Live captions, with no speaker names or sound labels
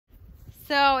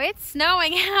So it's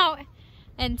snowing out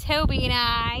and Toby and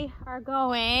I are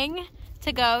going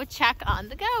to go check on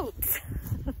the goats.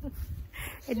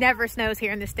 It never snows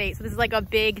here in the States, so this is like a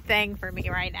big thing for me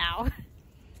right now.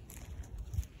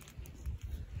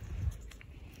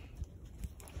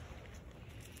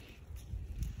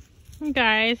 Hey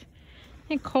guys,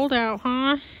 it's cold out,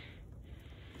 huh?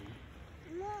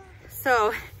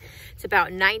 So it's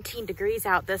about 19 degrees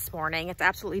out this morning. It's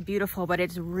absolutely beautiful, but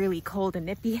it's really cold and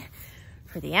nippy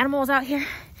for the animals out here,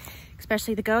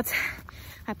 especially the goats.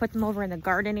 I put them over in the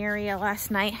garden area last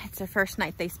night. It's the first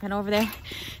night they spent over there.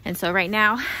 And so right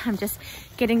now I'm just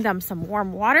getting them some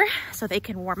warm water so they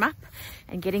can warm up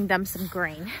and getting them some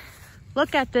grain.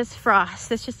 Look at this frost.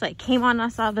 This just like came on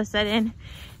us all of a sudden.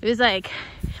 It was like,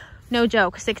 no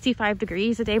joke, 65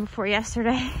 degrees the day before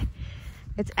yesterday.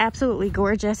 It's absolutely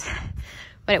gorgeous,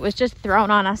 but it was just thrown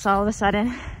on us all of a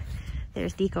sudden.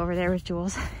 There's Deke over there with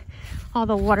Jules. All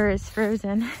the water is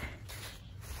frozen.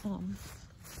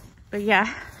 But yeah,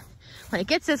 when it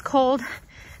gets this cold,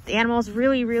 the animals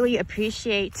really, really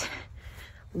appreciate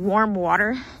warm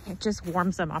water. It just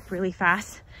warms them up really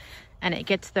fast and it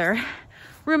gets their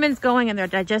rumens going and their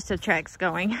digestive tracts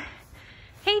going.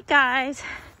 Hey guys.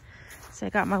 So I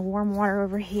got my warm water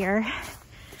over here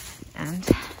and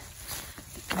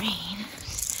grain.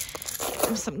 Give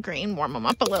them some grain, warm them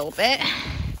up a little bit.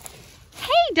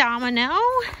 Hey Domino.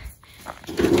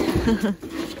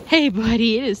 Hey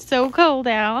buddy, it is so cold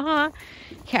out, huh?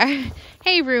 Yeah.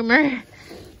 Hey Rumor.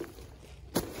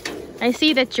 I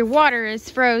see that your water is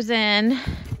frozen.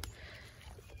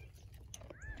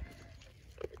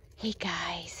 Hey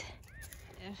guys.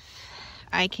 If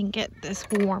I can get this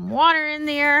warm water in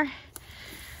there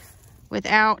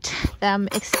without them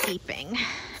escaping.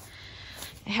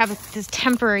 I have this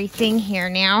temporary thing here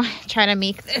now. Try to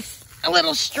make this a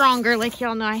little stronger. Like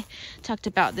y'all know, I talked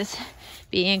about this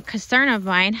being a concern of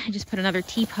mine. I just put another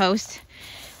T-post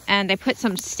and I put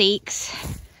some stakes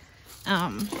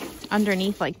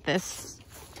underneath like this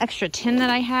extra tin that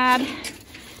I had. You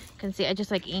can see I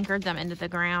just like anchored them into the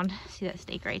ground. See that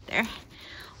stake right there?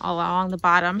 All along the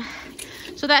bottom.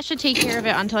 So that should take care of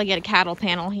it until I get a cattle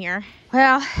panel here.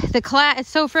 Well, it's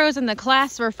so frozen, the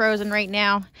clasps are frozen right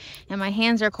now and my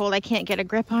hands are cold. I can't get a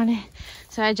grip on it.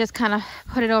 So I just kind of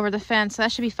put it over the fence. So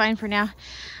that should be fine for now.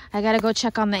 I gotta go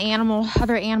check on the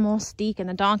other animals, Deke and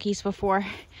the donkeys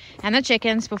and the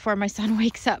chickens before my son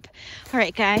wakes up. All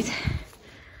right, guys.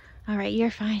 All right,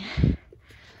 you're fine.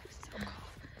 So cold.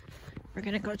 We're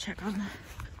gonna go check on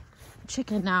the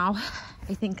chicken now.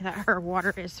 I think that her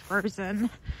water is frozen.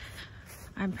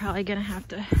 I'm probably gonna have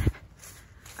to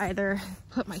either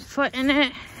put my foot in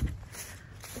it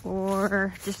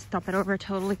or just dump it over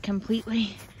totally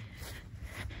completely.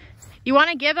 You want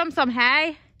to give them some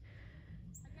hay?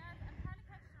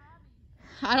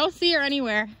 I don't see her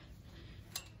anywhere.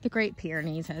 The Great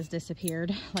Pyrenees has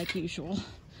disappeared like usual.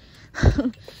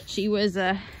 She was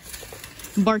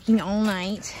barking all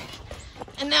night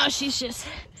and now she's just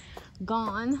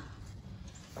gone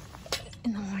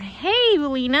in the morning. Hey,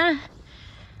 Belina.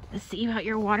 Let's see about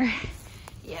your water.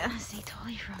 Yeah, see,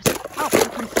 totally frozen. Oh, here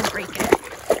comes the break it.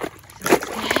 So that's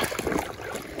good.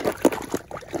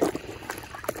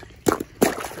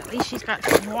 So at least she's got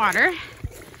some water.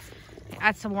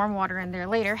 Add some warm water in there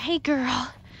later. Hey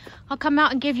girl, I'll come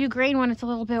out and give you grain when it's a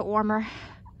little bit warmer.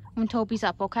 When Toby's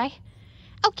up, okay?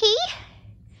 Okay.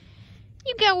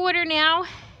 You got water now.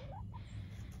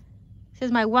 This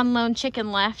is my one lone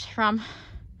chicken left from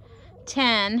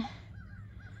 10.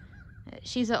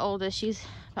 She's the oldest. She's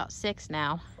about 6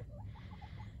 now.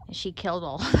 And she killed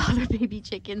all the other baby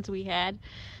chickens we had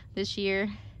this year.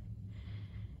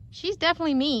 She's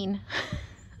definitely mean.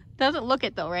 Doesn't look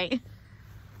it though, right?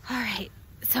 All right,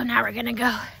 so now we're gonna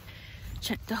go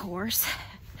check the horse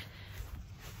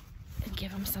and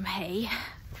give him some hay.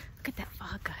 Look at that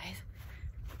fog, guys.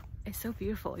 It's so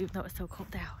beautiful, even though it's so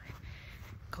cold out.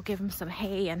 Go give him some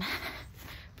hay and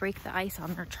break the ice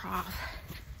on their trough.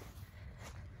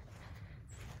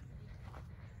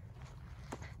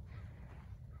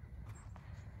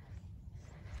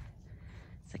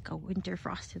 It's like a winter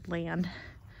frosted land.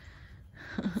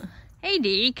 Hey,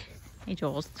 Deke. Hey,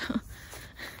 Jules.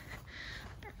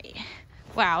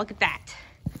 Wow, look at that.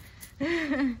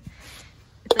 It's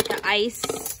like an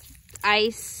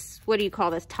ice, what do you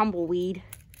call this? Tumbleweed,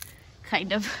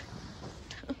 kind of.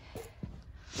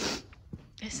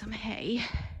 There's some hay.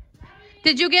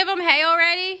 Did you give him hay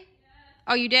already?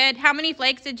 Oh, you did? How many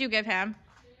flakes did you give him?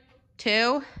 2?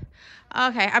 Okay,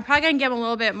 I'm probably gonna give him a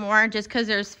little bit more just because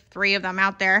there's 3 of them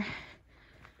out there.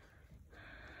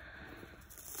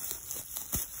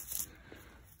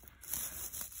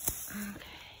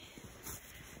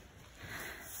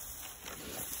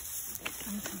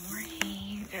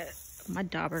 mud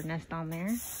dauber nest on there.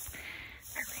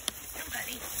 All right,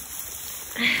 buddy.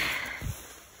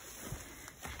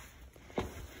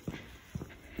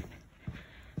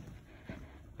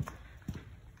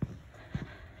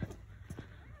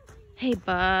 Hey,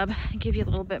 bub, I'll give you a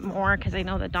little bit more because I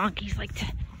know the donkeys like to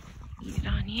eat it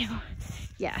on you.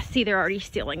 Yeah, see, they're already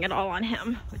stealing it all on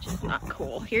him, which is not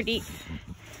cool. Here, Dee.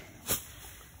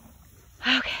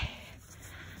 Okay.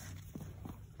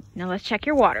 Now let's check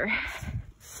your water.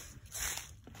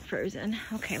 Frozen.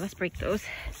 Okay, let's break those.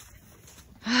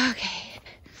 Okay.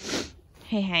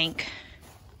 Hey, Hank.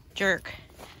 Jerk.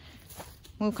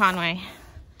 Move, Conway.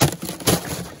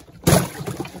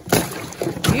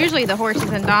 Usually the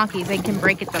horses and donkeys, they can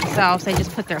break it themselves. They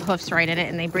just put their hoofs right in it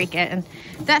and they break it, and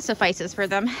that suffices for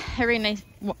them.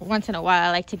 Once in a while,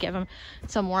 I like to give them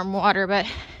some warm water, but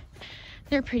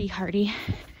they're pretty hardy.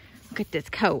 Look at this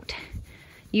coat.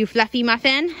 You fluffy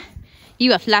muffin?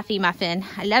 You a fluffy muffin.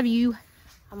 I love you.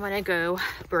 I'm gonna go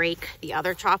break the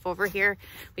other trough over here.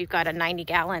 We've got a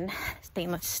 90-gallon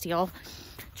stainless steel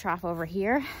trough over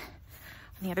here.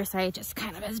 On the other side, just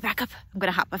kind of as backup. I'm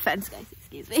gonna hop a fence, guys,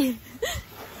 excuse me.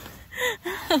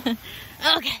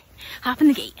 Okay, hop in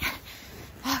the gate.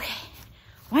 Okay,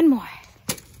 one more.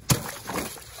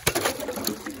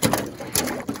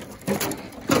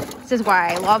 This is why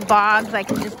I love bogs. I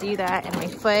can just do that and my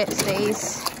foot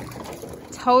stays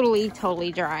totally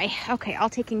dry. Okay, all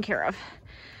taken care of.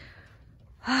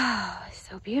 Oh, it's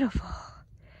so beautiful.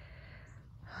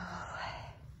 Oh.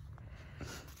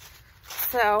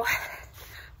 So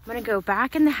I'm gonna go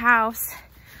back in the house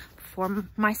before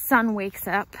my son wakes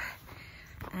up,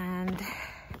 and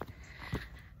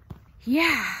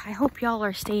yeah, I hope y'all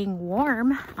are staying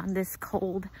warm on this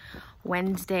cold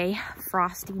Wednesday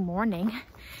frosty morning,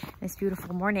 this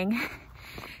beautiful morning.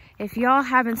 If y'all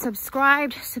haven't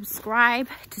subscribed, subscribe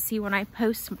to see when I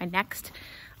post my next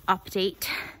update.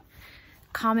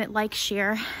 Comment, like,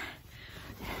 share.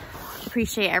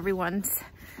 Appreciate everyone's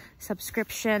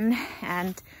subscription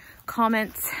and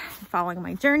comments following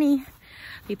my journey.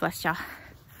 Be blessed, y'all.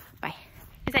 Bye.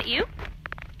 Is that you?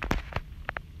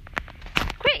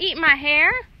 Quit eating my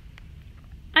hair.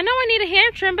 I know I need a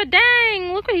hair trim, but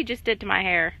dang, look what he just did to my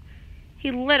hair.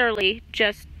 He literally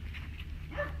just...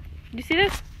 You see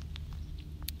this?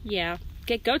 Yeah.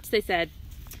 Get goats, they said.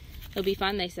 It'll be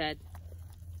fun, they said.